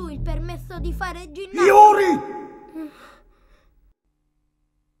dai tu il permesso di fare ginnastica? Yuri!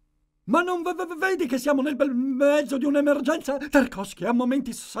 Ma non vedi che siamo nel bel mezzo di un'emergenza? Tarkovsky a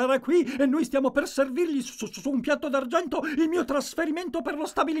momenti sarà qui e noi stiamo per servirgli su un piatto d'argento il mio trasferimento per lo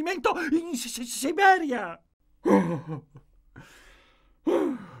stabilimento in Siberia.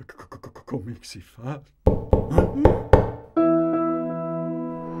 Come si fa?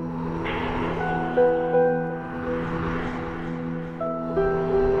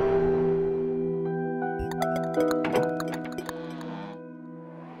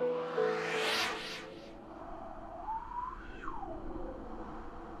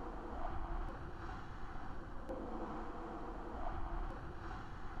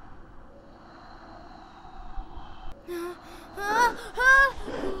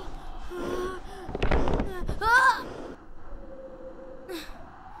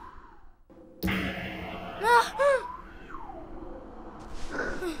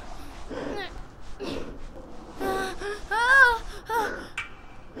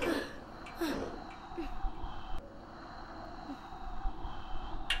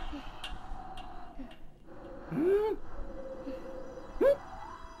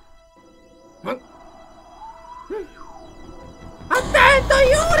 Attento,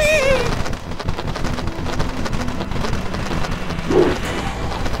 Yuri!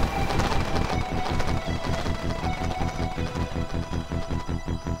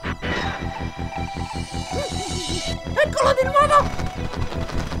 Eccolo di nuovo!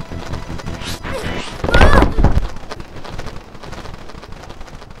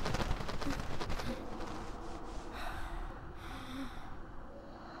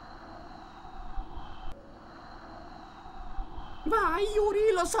 Vai,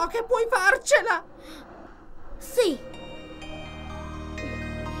 Yuri, lo so che puoi farcela! Sì!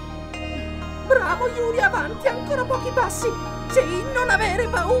 Bravo, Yuri, avanti, ancora pochi passi! Sì, non avere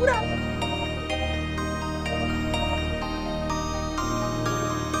paura!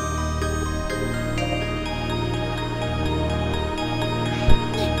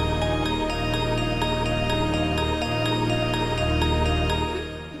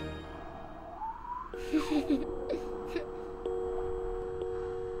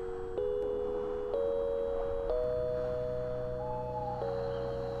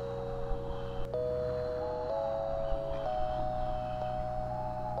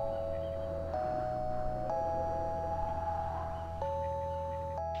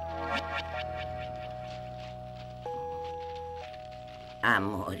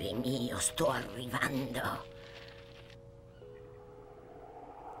 Amore mio, sto arrivando.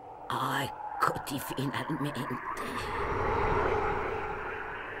 Oh, eccoti finalmente.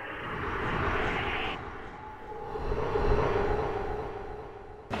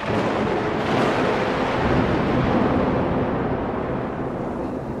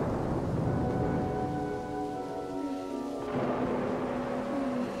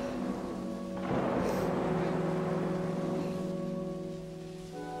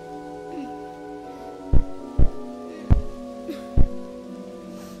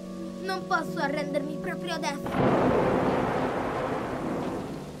 Non posso arrendermi proprio adesso.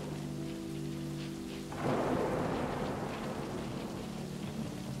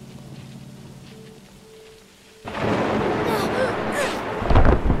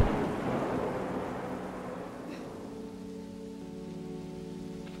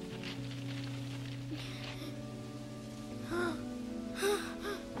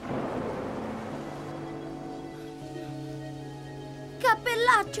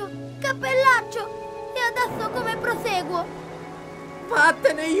 Cappellaccio! Cappellaccio! E adesso come proseguo?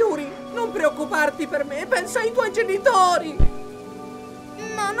 Vattene, Yuri! Non preoccuparti per me, pensa ai tuoi genitori!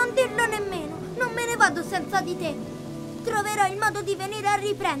 No, non dirlo nemmeno. Non me ne vado senza di te. Troverò il modo di venire a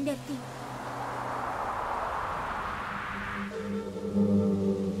riprenderti.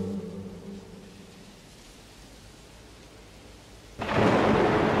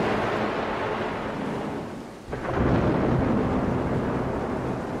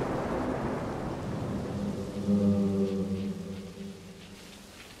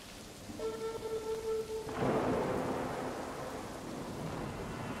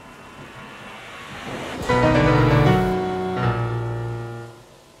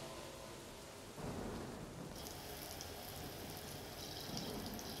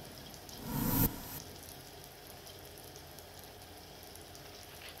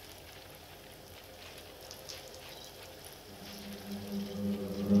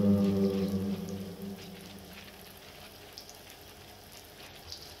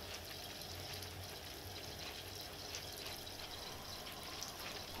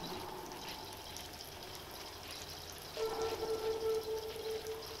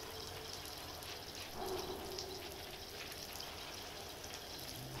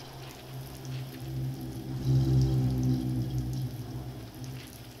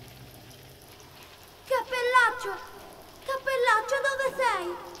 Cappellaccio! Cappellaccio, dove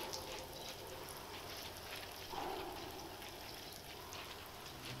sei?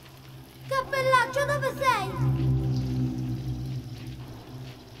 Cappellaccio, dove sei?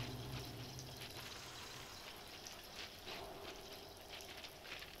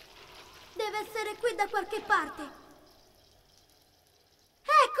 Deve essere qui da qualche parte.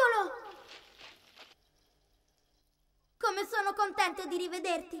 Eccolo! Come sono contenta di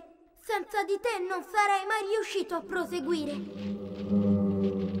rivederti. Senza di te non sarei mai riuscito a proseguire.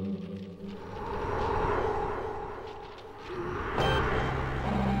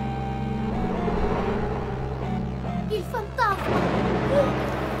 Il fantasma!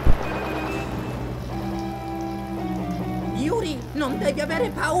 Yuri, non devi avere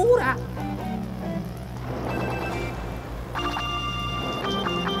paura!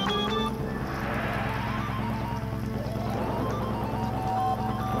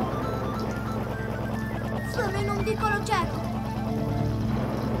 Sono in un piccolo cieco.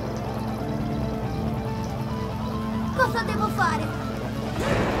 Cosa devo fare?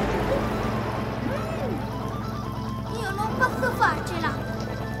 Io non posso farcela.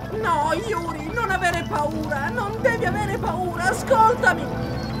 No, Yuri, non avere paura! Non devi avere paura, ascoltami!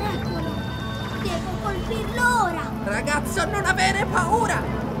 Eccolo. Devo colpirlo ora. Ragazzo, non avere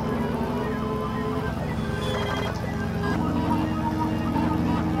paura!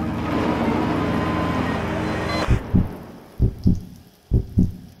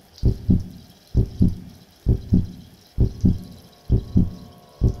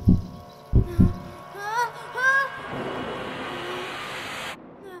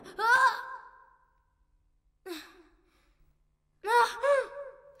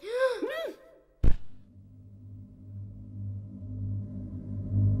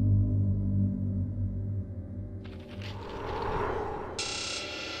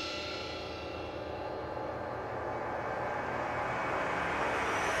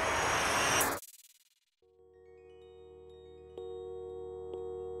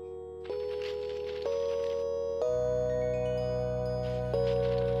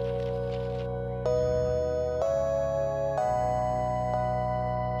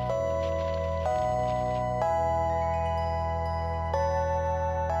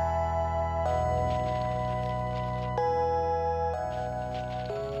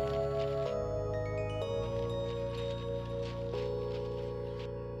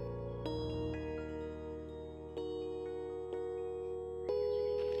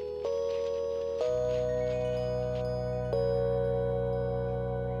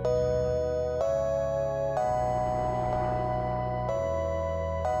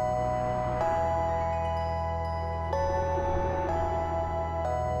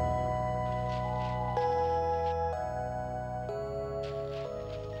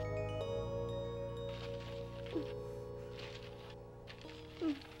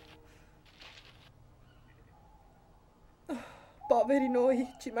 Poveri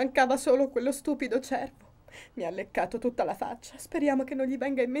noi, ci mancava solo quello stupido cervo. Mi ha leccato tutta la faccia. Speriamo che non gli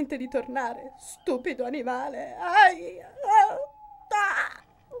venga in mente di tornare. Stupido animale. Ai!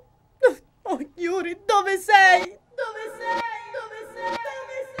 Oh, Yuri, dove sei? Dove sei? Dove sei?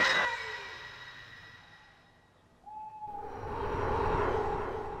 Dove sei?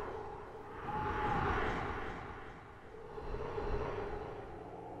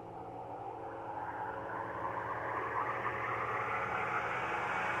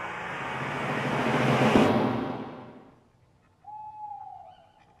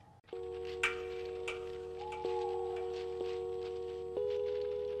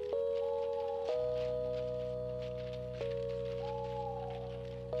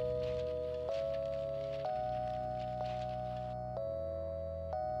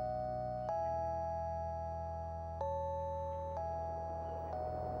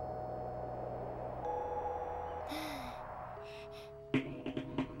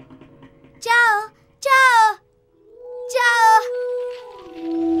 Ciao! Ciao! Ciao!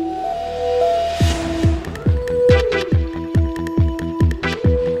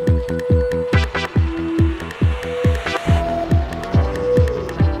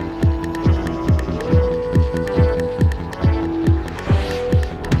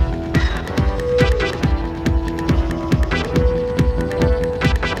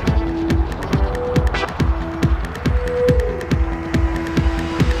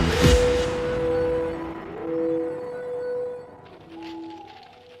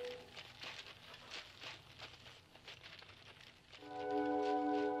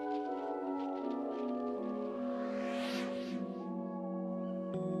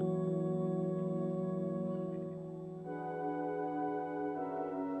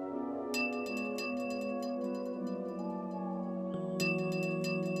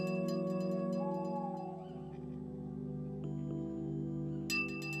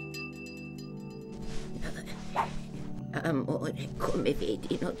 Amore, come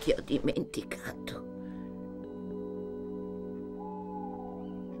vedi, non ti ho dimenticato.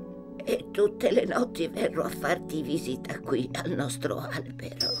 E tutte le notti verrò a farti visita qui al nostro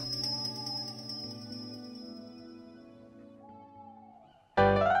albero.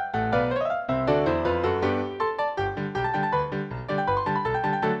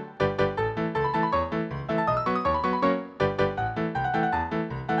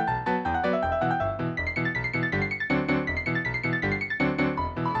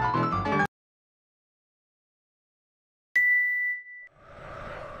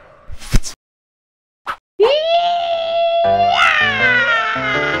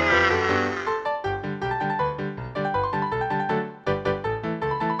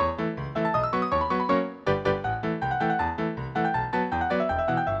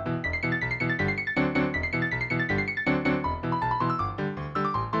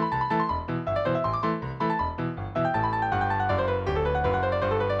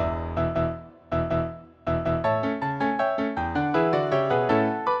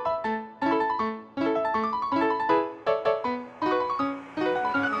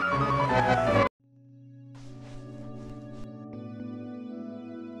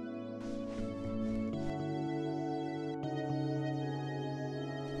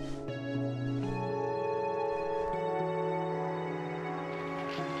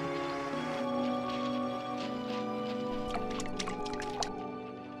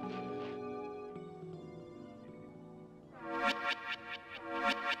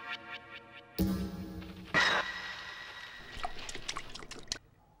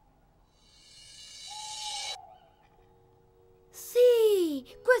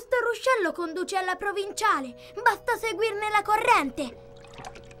 Questo ruscello conduce alla provinciale. Basta seguirne la corrente.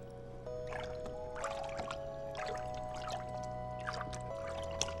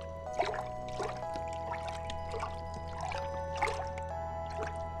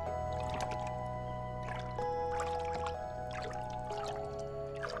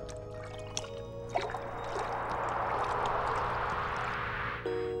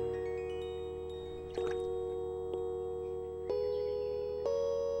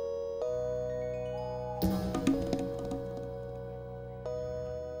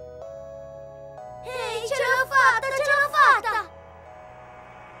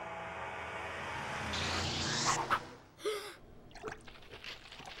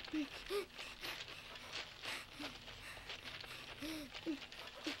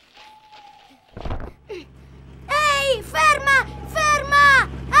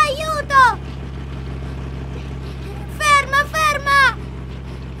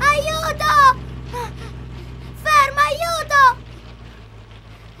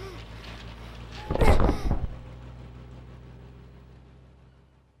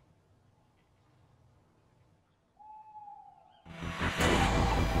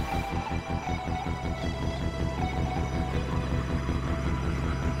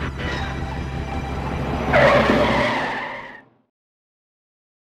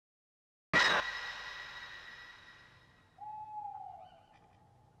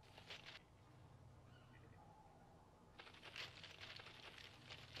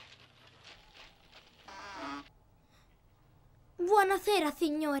 Buonasera,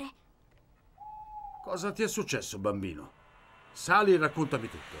 signore. Cosa ti è successo, bambino? Sali e raccontami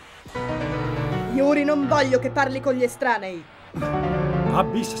tutto. Yuri, non voglio che parli con gli estranei.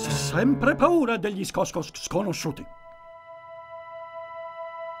 Abbi sempre paura degli sconosciuti.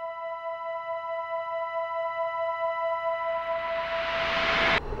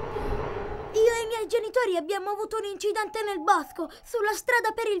 Io e i miei genitori abbiamo avuto un incidente nel bosco, sulla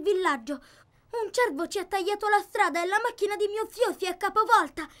strada per il villaggio. Un cervo ci ha tagliato la strada e la macchina di mio zio si è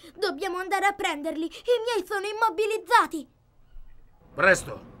capovolta. Dobbiamo andare a prenderli. I miei sono immobilizzati.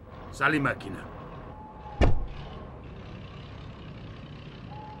 Presto, sali in macchina.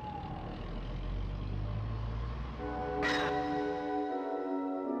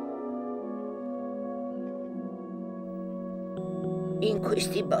 In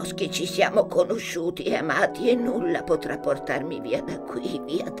questi boschi ci siamo conosciuti e amati e nulla potrà portarmi via da qui,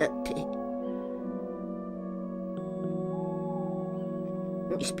 via da te.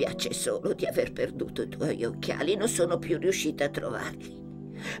 Mi spiace solo di aver perduto i tuoi occhiali, non sono più riuscita a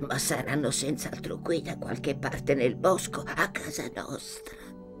trovarli. Ma saranno senz'altro qui da qualche parte nel bosco, a casa nostra.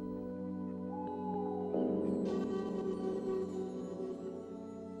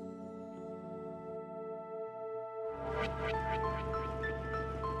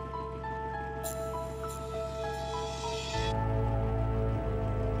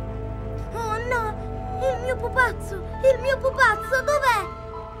 Il mio pupazzo, dov'è?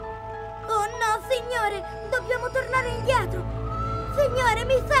 Oh no, signore, dobbiamo tornare indietro. Signore,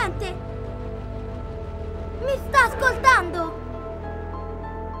 mi sente? Mi sta ascoltando?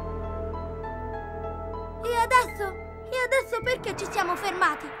 E adesso perché ci siamo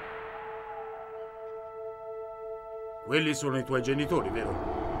fermati? Quelli sono i tuoi genitori, vero?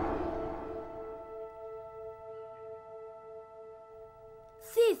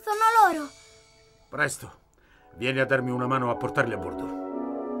 Sì, sono loro. Presto. Vieni a darmi una mano a portarli a bordo.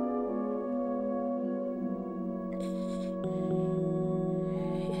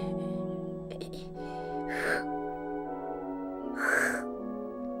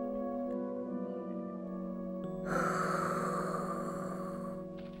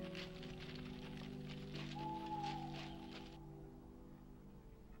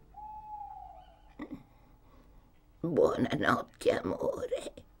 Buonanotte, amore.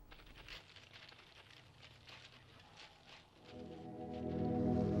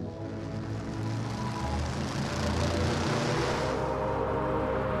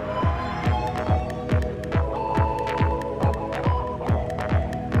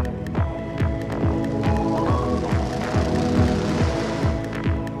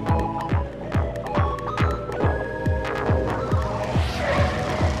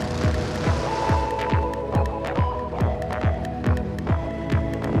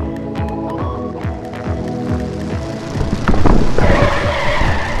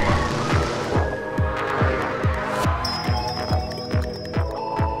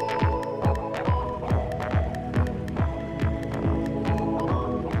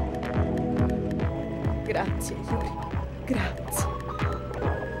 Grazie, Yuri. Grazie.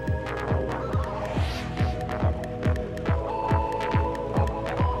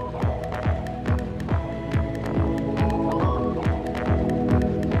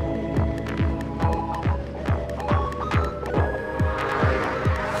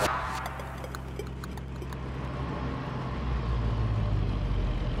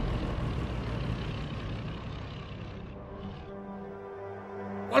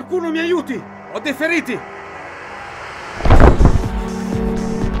 Qualcuno mi aiuti! Ho dei feriti!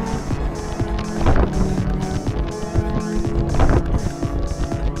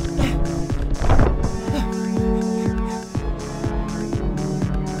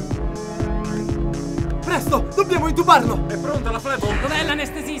 Presto! Dobbiamo intubarlo! È pronta la flebo? Dov'è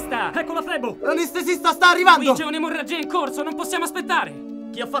l'anestesista? Ecco la flebo! L'anestesista sta arrivando! Qui c'è un'emorragia in corso, non possiamo aspettare!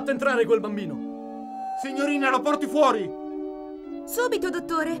 Chi ha fatto entrare quel bambino? Signorina, lo porti fuori! Subito,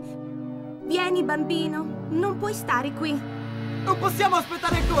 dottore! Vieni, bambino. Non puoi stare qui. Non possiamo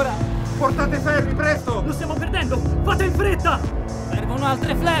aspettare ancora! Portate ferri, presto! Lo stiamo perdendo! Fate in fretta! Servono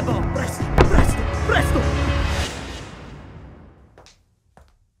altre flebo! Presto, presto, presto!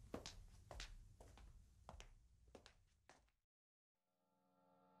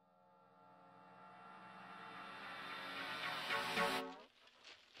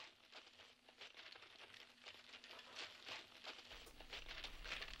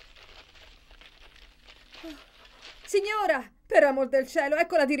 Signora, per amor del cielo,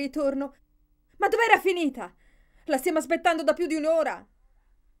 eccola di ritorno. Ma dov'era finita? La stiamo aspettando da più di un'ora.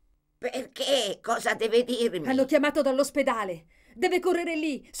 Perché? Cosa deve dirmi? Hanno chiamato dall'ospedale. Deve correre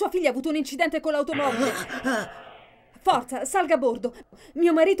lì. Sua figlia ha avuto un incidente con l'automobile. Forza, salga a bordo.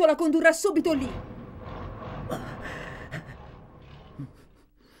 Mio marito la condurrà subito lì.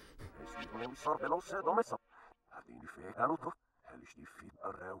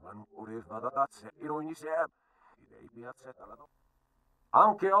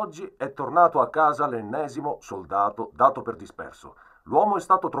 Anche oggi è tornato a casa l'ennesimo soldato dato per disperso. L'uomo è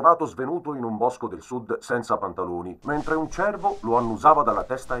stato trovato svenuto in un bosco del sud senza pantaloni, mentre un cervo lo annusava dalla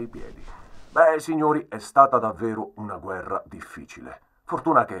testa ai piedi. Beh, signori, è stata davvero una guerra difficile.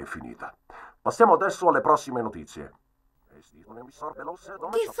 Fortuna che è finita. Passiamo adesso alle prossime notizie.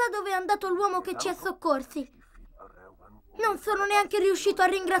 Chissà dove è andato l'uomo che ci ha soccorsi. Non sono neanche riuscito a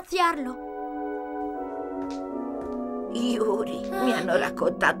ringraziarlo. Yuri, mi hanno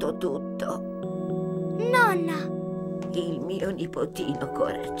raccontato tutto. Nonna! Il mio nipotino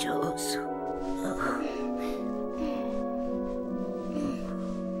coraggioso.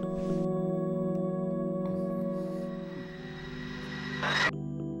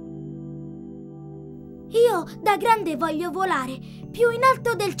 Io da grande voglio volare più in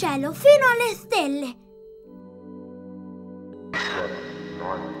alto del cielo, fino alle stelle.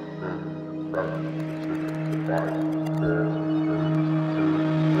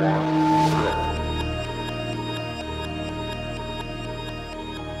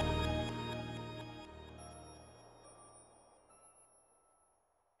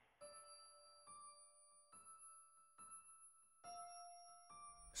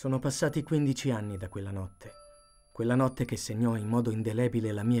 Sono passati 15 anni da quella notte che segnò in modo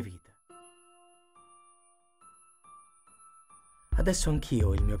indelebile la mia vita. Adesso anch'io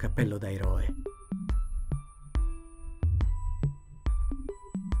ho il mio cappello da eroe.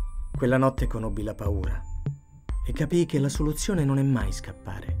 Quella notte conobbi la paura e capii che la soluzione non è mai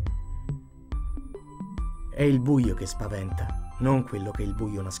scappare. È il buio che spaventa, non quello che il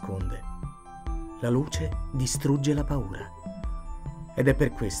buio nasconde. La luce distrugge la paura. Ed è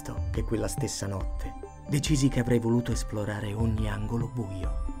per questo che quella stessa notte decisi che avrei voluto esplorare ogni angolo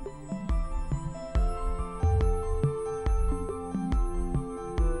buio.